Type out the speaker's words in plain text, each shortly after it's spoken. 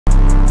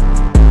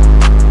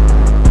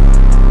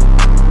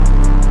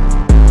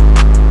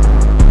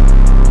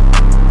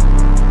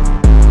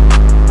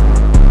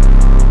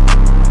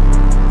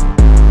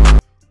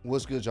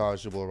good, y'all?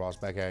 It's your boy Ross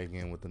back at it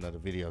again with another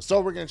video.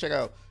 So we're going to check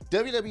out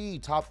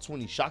WWE Top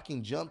 20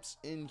 Shocking Jumps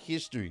in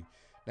History.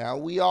 Now,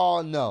 we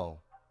all know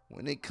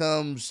when it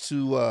comes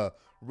to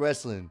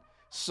wrestling,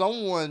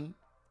 someone,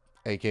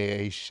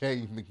 aka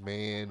Shane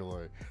McMahon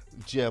or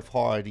Jeff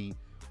Hardy,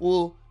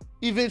 will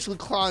eventually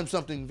climb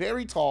something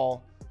very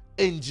tall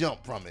and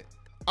jump from it.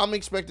 I'm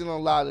expecting a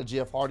lot of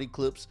Jeff Hardy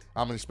clips.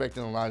 I'm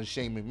expecting a lot of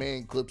Shane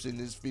McMahon clips in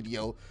this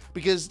video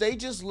because they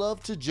just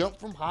love to jump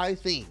from high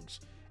things.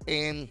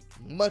 And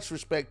much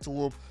respect to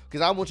them,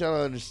 because I want y'all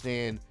to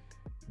understand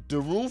the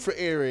room for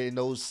error in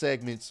those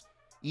segments,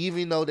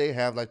 even though they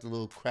have like the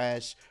little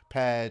crash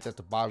pads at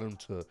the bottom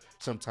to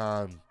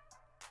sometimes,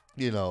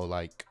 you know,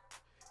 like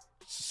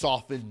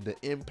soften the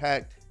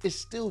impact, it's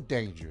still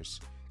dangerous.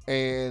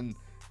 And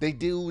they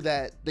do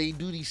that, they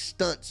do these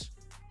stunts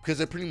because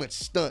they're pretty much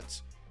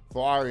stunts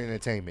for our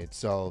entertainment.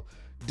 So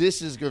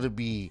this is going to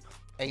be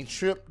a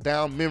trip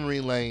down memory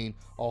lane,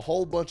 a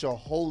whole bunch of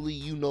holy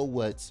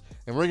you-know-whats,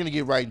 and we're going to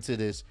get right into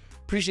this.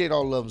 Appreciate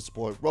all the love and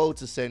support. Road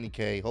to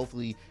 70K.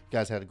 Hopefully you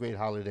guys had a great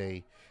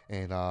holiday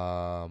and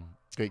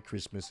great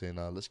Christmas, and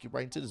let's get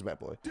right into this bad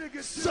boy.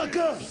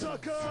 Sucker!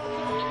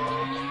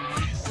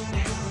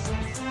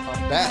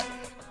 I'm back.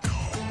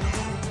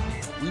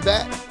 We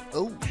back.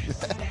 Oh.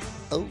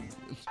 Oh,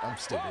 I'm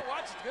stupid.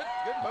 Good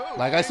move.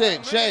 Like I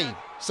said, Shane,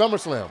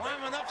 SummerSlam.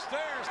 Climbing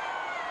upstairs.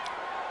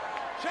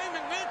 Shane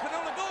McMahon could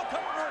only go a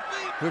couple more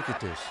feet. Look at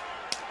this.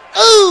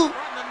 Ooh! Right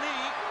in the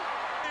knee.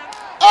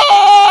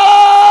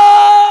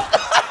 Oh!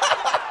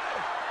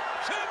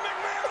 Shane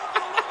McMahon off the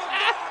love of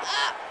God.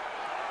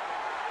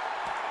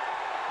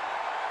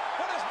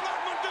 What is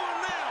Blackman doing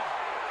now?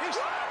 He's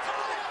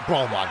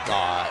Oh my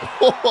God.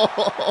 on the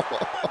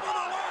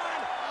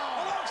line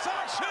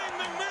alongside Shane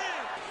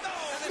McMahon.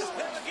 And this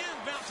head again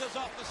bounces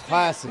off the stage.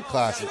 Classic.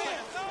 Referee's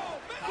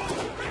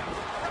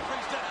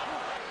down.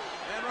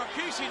 And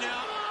Rikishi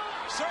now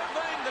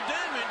surveying the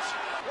damage.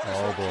 What is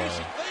Oh, boy.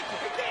 Rikishi thinking?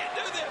 He can't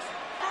do this.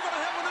 We're going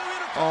to have a new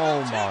Intercontinental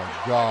Oh my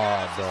champion.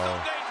 God, This is bro. so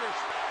dangerous.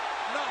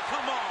 No,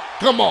 come on.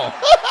 Come on.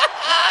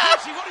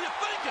 Rikishi, what are you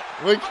thinking?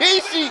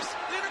 Rikishi.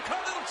 The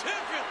Intercontinental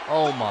champion.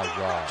 Oh, Don't my do it,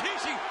 God.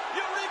 Rikishi,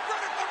 you'll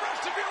regret it the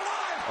rest of your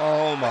life.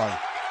 Oh my.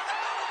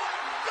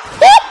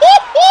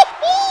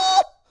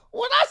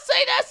 When I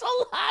say that's a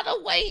lot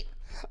of weight,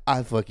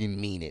 I fucking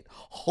mean it.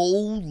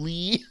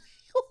 Holy.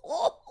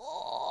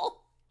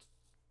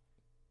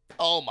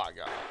 Oh my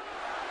God.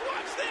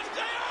 Watch this,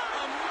 JR.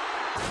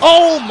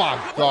 Oh my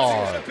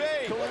God.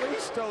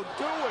 Kalisto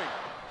doing?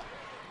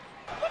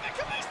 Look at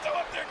Kalisto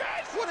up there,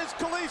 guys. What is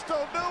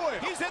Kalisto doing?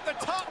 He's at the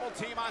top.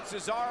 Team on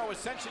Cesaro.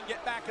 Ascension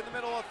get back in the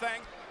middle of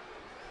things.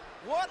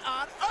 What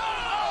on?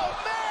 Oh,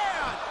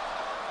 man!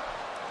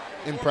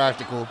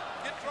 Impractical.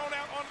 Get thrown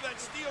out onto that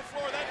steel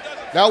floor. That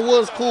doesn't. That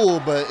was cool,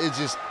 but it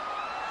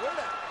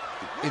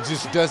Where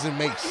just doesn't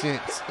make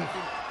sense. John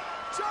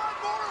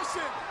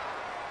Morrison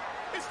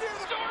is near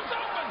the doors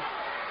open.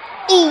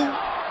 Ooh.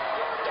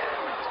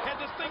 Can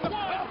this thing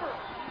over?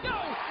 No.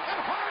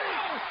 And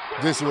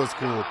Hardy. This was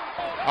cool.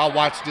 I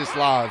watched this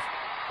live.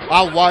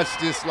 Watch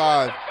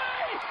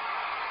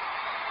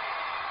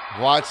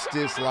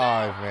this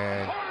live,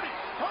 man.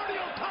 Hardy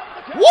on top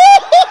of the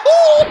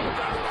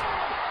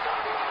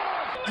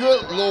Woo!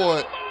 Good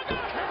Lord.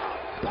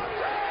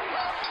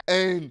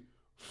 And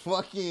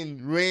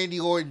fucking Randy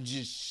Orton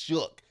just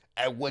shook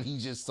at what he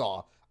just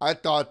saw. I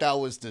thought that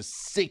was the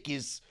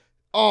sickest.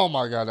 Oh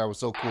my God, that was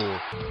so cool.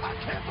 I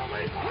can't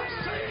believe we're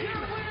seeing you.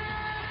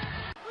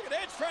 Look at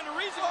Edge trying to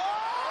reason.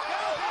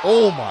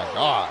 Oh my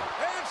God.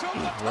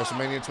 And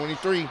WrestleMania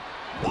 23.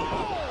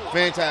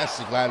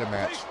 Fantastic ladder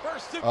match.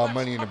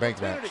 Money in the Bank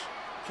match.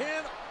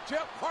 Can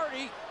Jeff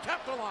Hardy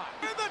capitalize?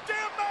 in the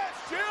damn match,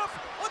 Jeff.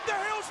 What the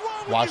hell's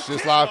wrong with Watch you,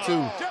 this kid? live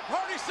too. Jeff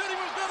Hardy said he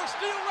was going to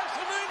steal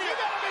WrestleMania.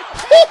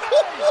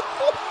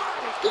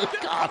 Good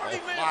Jeff God Hardy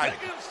man almighty.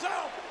 taking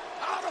himself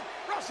out of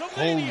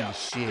Holy WrestleMania.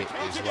 shit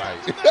is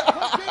right.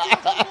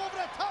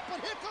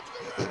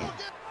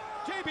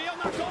 JBL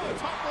not going to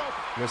top rope.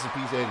 Rest in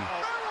peace, Eddie.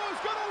 Guerrero's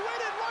going to win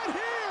it right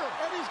here.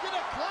 And he's going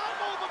to climb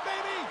over,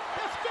 baby.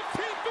 That's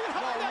 15 feet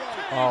high. That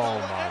cage. Oh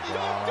my And he's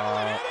gonna do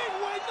God. it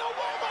anyway. No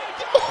way, my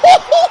God.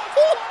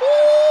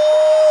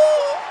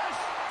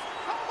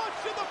 How much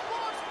did the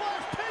frog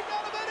splash take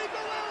out of Eddie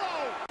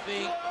Guerrero?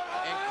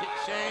 And kick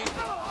Shane.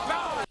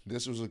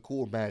 This was a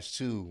cool match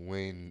too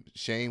when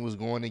Shane was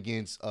going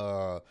against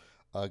Kane.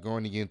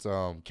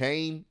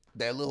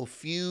 That little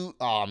feud.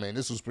 Oh man,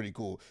 this was pretty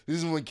cool. This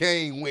is when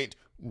Kane went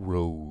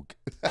rogue.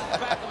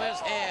 Back of his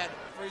head.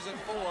 Freezing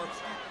forward.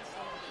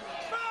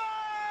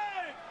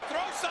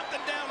 Throw something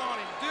down on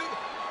him, dude.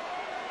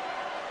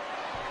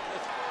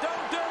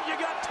 Don't do it. You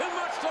got too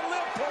much to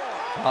live for.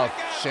 Oh,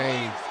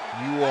 Shane,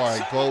 you are a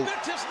goat.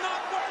 It's just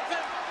not worth it.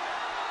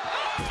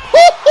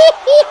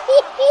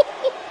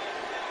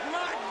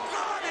 My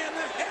God in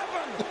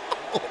heaven.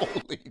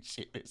 Holy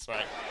shit, it's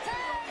right.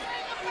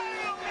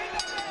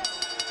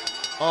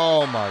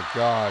 Oh my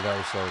God, that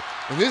was so.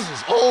 And this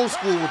is old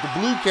school with the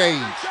blue cage.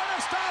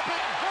 Gotta stop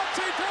it. What's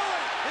he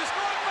doing? He's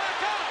going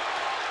back up.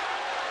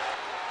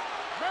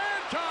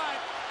 Mankind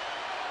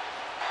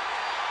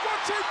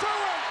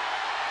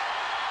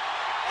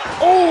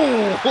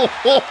Oh!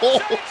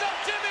 Shades of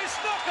Jimmy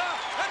Snuka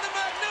and the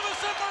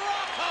magnificent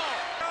Morocco.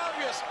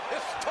 Obvious,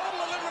 it's total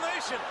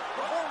elimination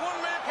before one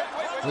man can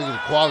win. Look at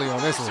the quality on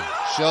this one.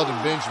 Sheldon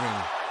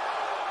Benjamin.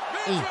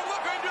 Benjamin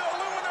looking to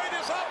eliminate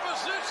his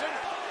opposition.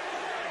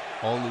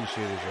 Holy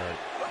shit is right.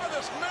 Look at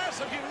this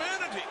mass of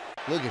humanity.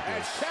 Look at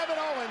As this. Kevin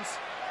Owens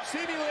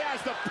seemingly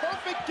has the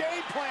perfect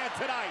game plan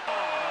tonight. Oh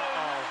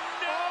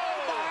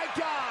my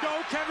God.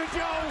 Go Kevin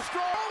Jones.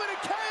 Strowman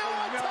and KO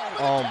on top of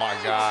the Oh my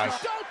cage.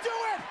 gosh. Don't do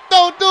it.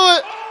 Don't do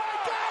it! Oh my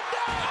God,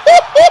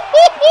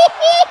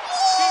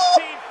 no.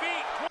 15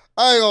 feet.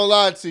 I ain't gonna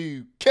lie to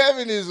you.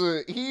 Kevin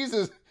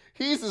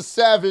he's a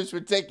savage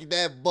for taking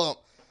that bump.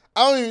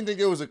 I don't even think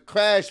it was a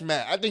crash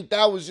mat. I think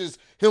that was just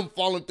him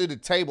falling through the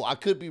table. I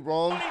could be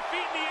wrong. 20 feet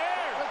in the air.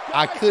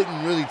 I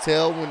couldn't really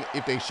tell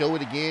if they show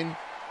it again.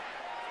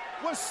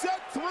 Was sent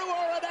through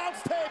our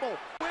announce table.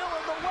 Wheel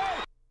in the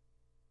way.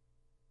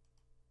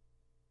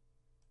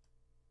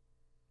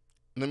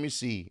 Let me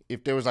see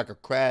if there was like a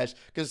crash,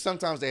 because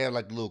sometimes they have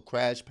like little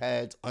crash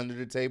pads under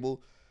the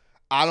table.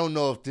 I don't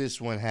know if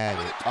this one had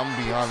it. I'm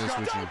gonna be honest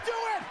with you. Don't do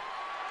it.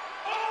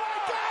 Oh my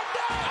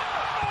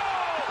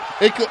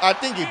God, no. It could. I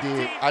think it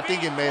did. I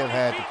think it may have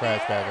had the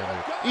crash pad under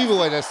it. Either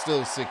way, that's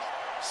still a sick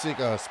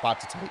spot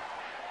to take.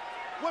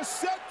 Was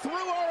sent through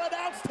our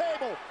announce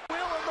table. Wheel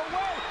in the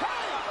way.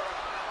 Hey!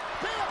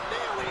 Bam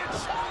Neely and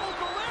Chavo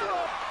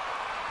Guerrero.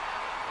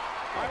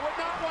 I would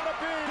not want to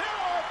be. There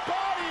are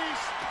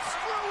bodies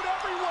screwed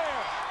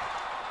everywhere.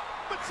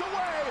 It's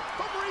away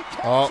from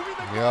recapturing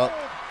the yep.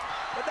 gold.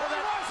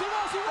 He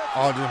was.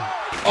 Oh, dude.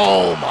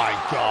 Oh my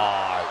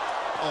God.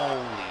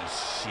 Holy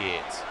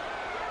shit.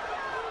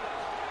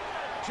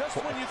 Just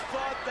when you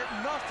thought that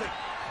nothing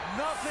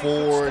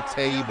 4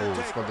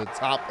 tables from the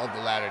top of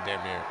the ladder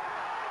damn near.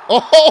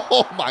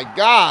 Oh my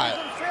God.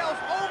 Sails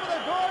over the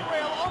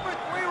guardrail, over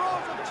 3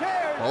 rows of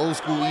chairs. Old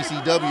school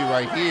ECW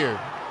right here.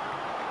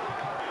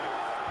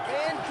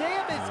 And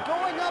damage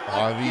going up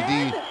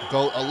RVD, again.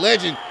 go a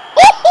legend.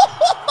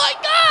 Oh my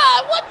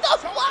God, what the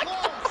fuck?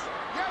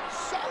 Yet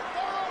so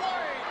far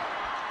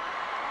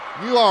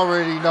away. You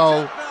already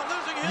know. Now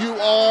losing his You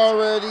balance.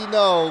 already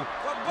know.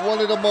 One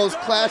of the most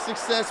classic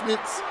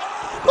segments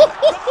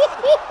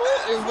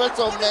in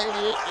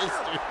WrestleMania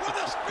history. With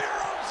a spear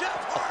on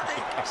Jeff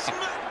Hardy.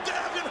 Smack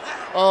dab in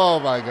half. Oh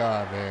my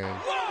God, man.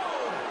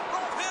 Whoa.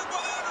 Right hand by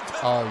the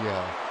Undertaker. Oh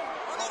yeah.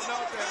 Oh, no,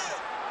 damn.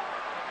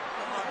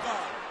 Oh, my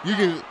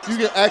God. You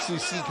can actually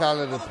see kind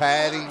of the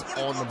padding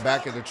on the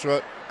back of the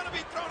truck. Gonna be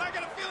thrown. I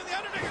got a feeling the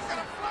Undertaker's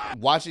gonna fly.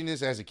 Watching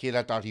this as a kid,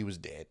 I thought he was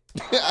dead.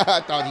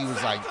 I thought he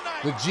was like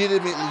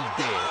legitimately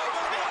dead.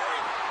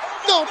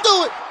 Don't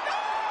do it.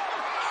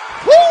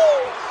 Woo!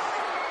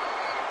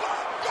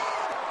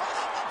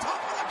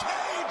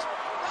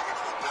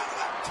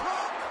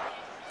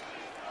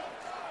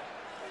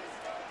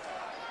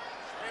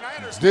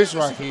 This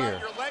right here.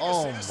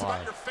 Oh my.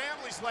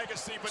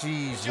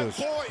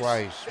 Jesus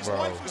Christ,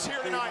 bro.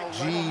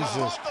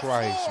 Jesus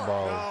Christ,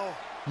 bro.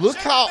 Look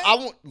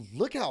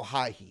how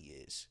high he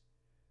is.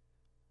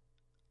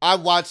 I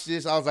watched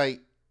this. I was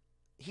like,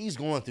 he's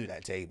going through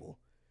that table.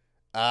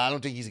 I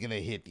don't think he's gonna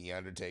hit the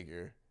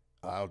Undertaker.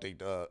 I think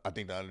the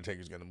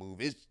Undertaker's gonna move.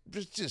 It's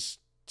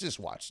just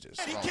watch this.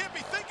 He Oh can't my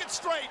be God. thinking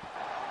straight.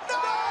 No!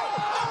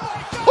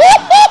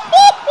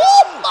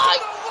 Oh my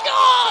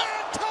God!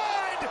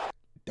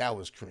 That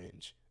was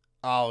cringe.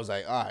 I was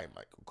like, all right,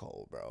 Michael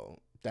Cole, bro.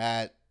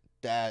 That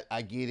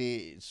I get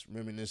it. It's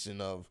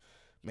reminiscent of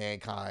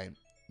Mankind.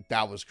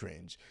 That was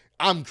cringe.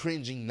 I'm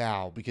cringing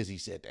now because he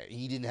said that.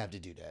 He didn't have to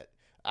do that.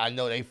 I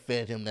know they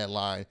fed him that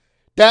line.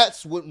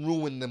 That's what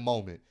ruined the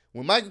moment.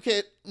 When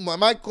Michael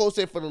Cole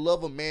said, for the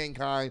love of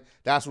Mankind,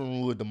 that's what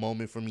ruined the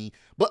moment for me.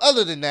 But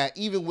other than that,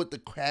 even with the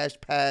crash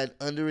pad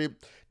under it,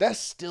 that's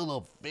still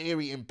a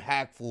very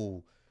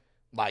impactful,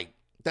 like,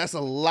 that's a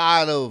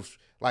lot of,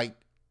 like,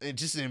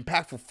 just an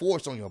impactful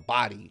force on your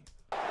body.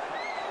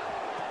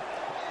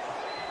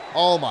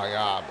 Oh my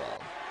God, bro.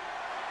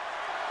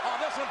 Oh,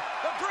 this one,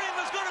 the dream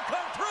is going to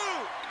come true.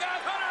 You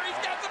got Hunter,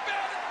 he's got the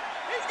belt.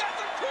 He's got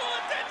some cool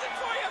attention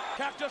for you.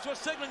 Cactus was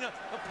signaling a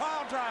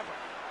pile driver.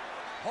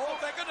 Oh,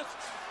 thank goodness.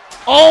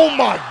 Oh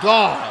my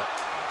God.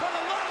 For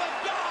the love of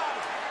God,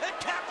 the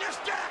Cactus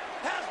Jack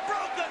has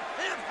broken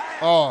in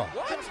half. Oh.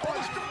 What's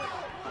going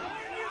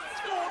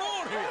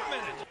on here? Wait a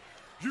minute.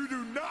 You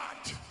do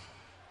not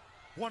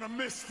want to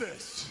miss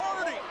this.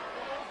 Hardy.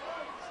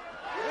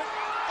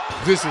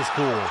 This was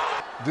cool.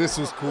 This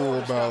was cool,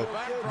 bro.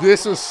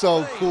 This was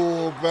so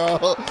cool, bro.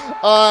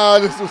 Oh,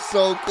 this was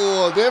so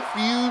cool. Their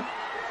feud,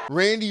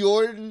 Randy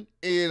Orton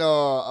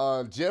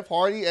and Jeff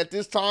Hardy at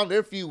this time,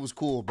 their feud was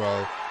cool,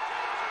 bro.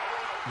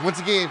 Once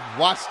again,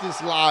 watch this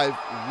live.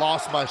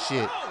 Lost my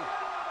shit.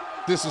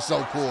 This is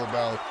so cool,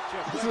 bro.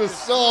 This is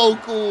so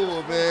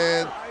cool,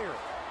 man.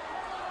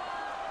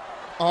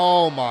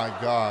 Oh my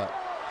God.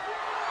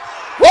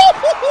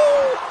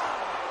 Woo-hoo-hoo!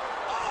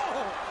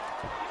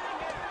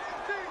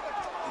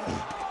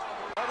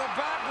 The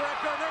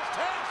backbreaker, there's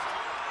Test.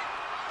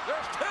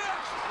 There's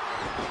Test.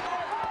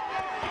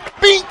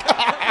 Bink!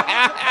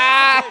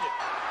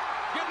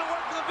 Getting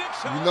away from the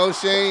You know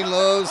Shane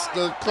loves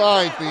the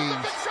crying things.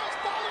 Show's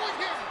following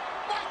him.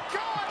 My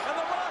God. And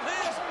the right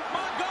hands,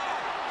 my God.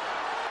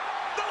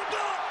 Don't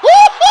do it.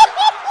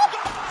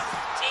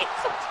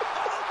 Jesus.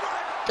 Oh,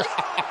 my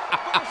God.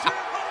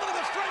 Look at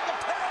the strength of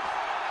Ted.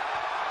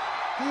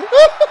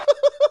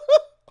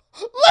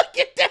 Look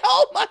at that.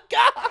 Oh, my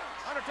God.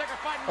 Undertaker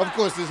fighting Of back.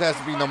 course, this has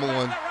to be number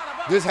one.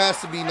 This has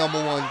to be number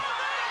one.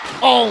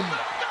 Oh,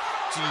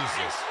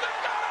 Jesus.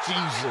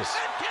 Jesus.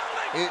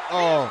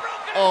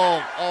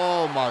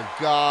 Oh my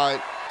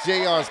God.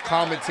 JR's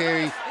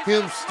commentary,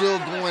 him still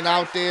going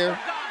out there.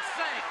 For God's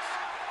sakes.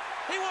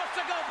 He wants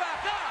to go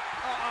back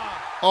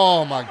up.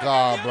 Oh my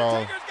God, bro.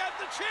 Undertaker's got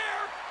the chair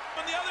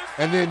on the other side.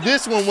 And then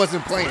this one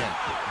wasn't playing.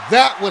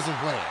 That wasn't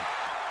playing.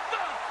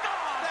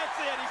 That's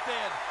it, he's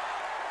dead.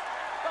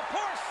 The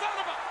poor son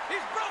of a,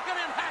 he's broken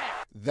in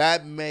half.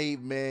 That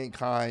made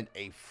Mankind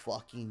a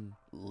fucking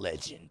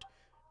legend.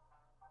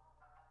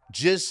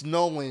 Just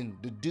knowing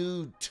the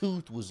dude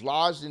tooth was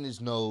lodged in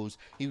his nose,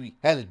 he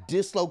had a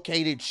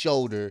dislocated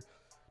shoulder.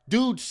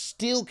 Dude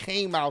still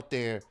came out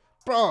there,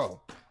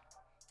 bro.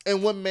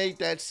 And what made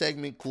that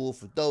segment cool,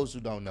 for those who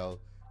don't know,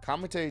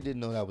 commentary didn't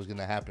know that was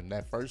gonna happen.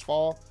 That first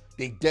fall,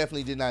 they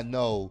definitely did not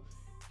know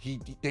he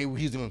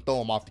was gonna throw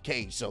him off the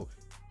cage. So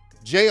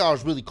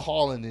JR's really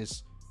calling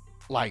this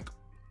like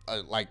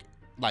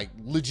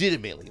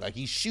legitimately, like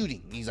he's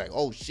shooting. He's like,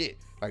 oh shit,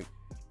 like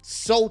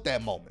sold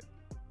that moment.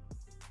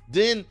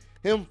 Then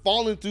him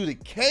falling through the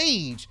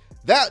cage,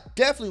 that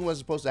definitely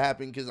wasn't supposed to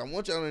happen, because I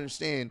want y'all to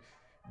understand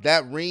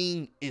that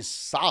ring is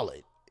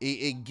solid.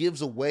 It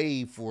gives a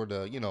way for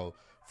the,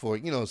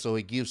 so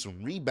it gives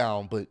some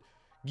rebound, but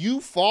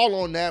you fall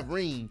on that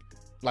ring,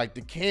 like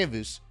the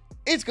canvas,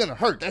 it's gonna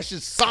hurt. That's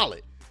just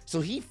solid. So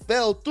he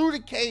fell through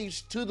the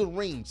cage to the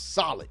ring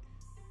solid.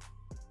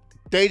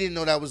 They didn't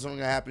know that was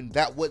gonna happen.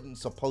 That wasn't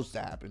supposed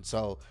to happen.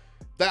 So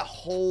that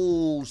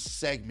whole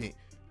segment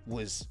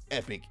was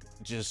epic,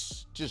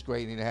 just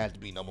great, and it had to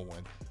be number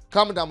one.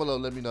 Comment down below,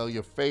 let me know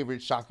your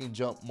favorite shocking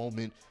jump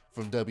moment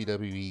from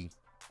WWE.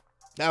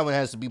 That one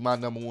has to be my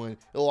number one.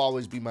 It'll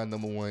always be my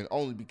number one,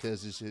 only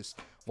because it's just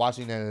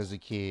watching that as a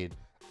kid,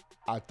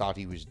 I thought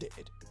he was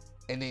dead,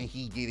 and then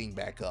he getting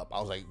back up, I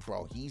was like,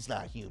 bro, he's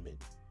not human.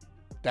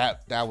 That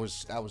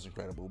was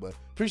incredible. But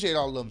appreciate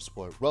all the love and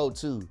support. Road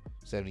to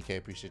 70K.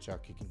 Appreciate y'all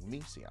kicking with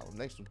me. See y'all on the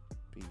next one.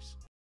 Peace.